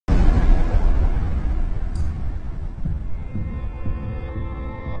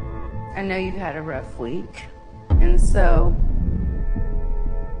I know you've had a rough week, and so,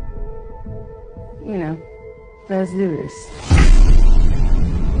 you know, let's do this.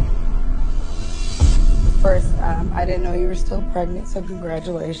 First, I didn't know you were still pregnant, so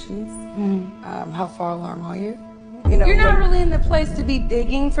congratulations. How far along are you? You know, you're not really in the place to be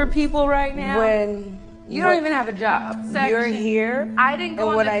digging for people right now. When you don't even have a job. You're here. I didn't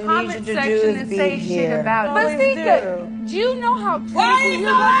go in the comment section and say shit about it. But Sika, do you know how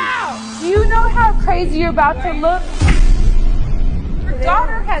crazy you're about to look? Your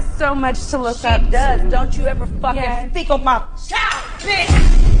daughter has so much to look up. She does. Don't you ever fucking speak on my child, bitch!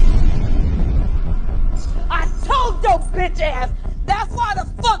 I told your bitch ass. That's why the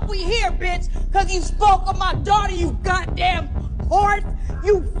fuck we here, bitch. Cause you spoke on my daughter, you goddamn horse.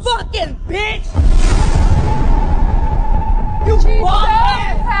 You fucking bitch. You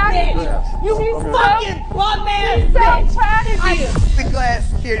bum-ass bitch! You fucking bum-ass bitch! So proud of you! The glass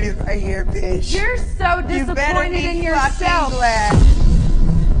security's right here, bitch. You're so disappointed in yourself.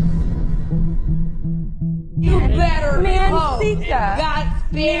 You better Sika. God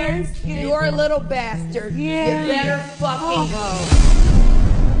spares your little bastard. Yeah. You better fucking go.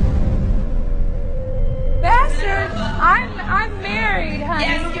 Bastard, I'm married, honey.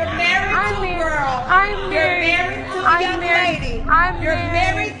 Yes, you're married to a girl. I'm married. You're married to a young lady. You're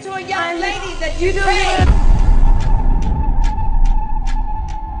married to a young lady that you paid.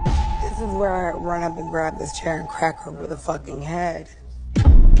 This is where I run up and grab this chair and crack her over the fucking head.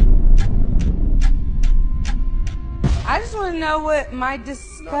 I just want to know what my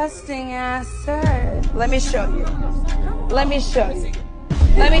disgusting ass said. Let me show you. Let me show you.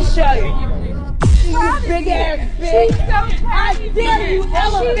 Let me show you. You big ass bitch. She's so proud of you. I dare you,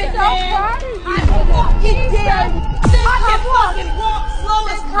 elephant She's so man. proud of you. I fucking dare you. I can fucking walk slow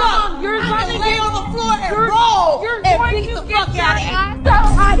as fuck. You're I can gonna lay on the floor and roll You're and going beat to the get fuck your out of ass you. so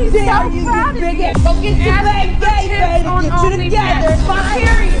I Dare you, big ass. Go get your leg gay, baby. Get you together.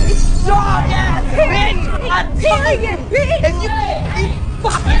 Period. Strong ass bitch. I tell you, bitch. If you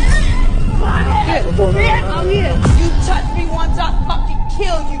fucking bitch. You touch me once, I'll fucking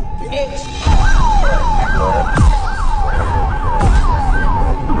kill you, bitch.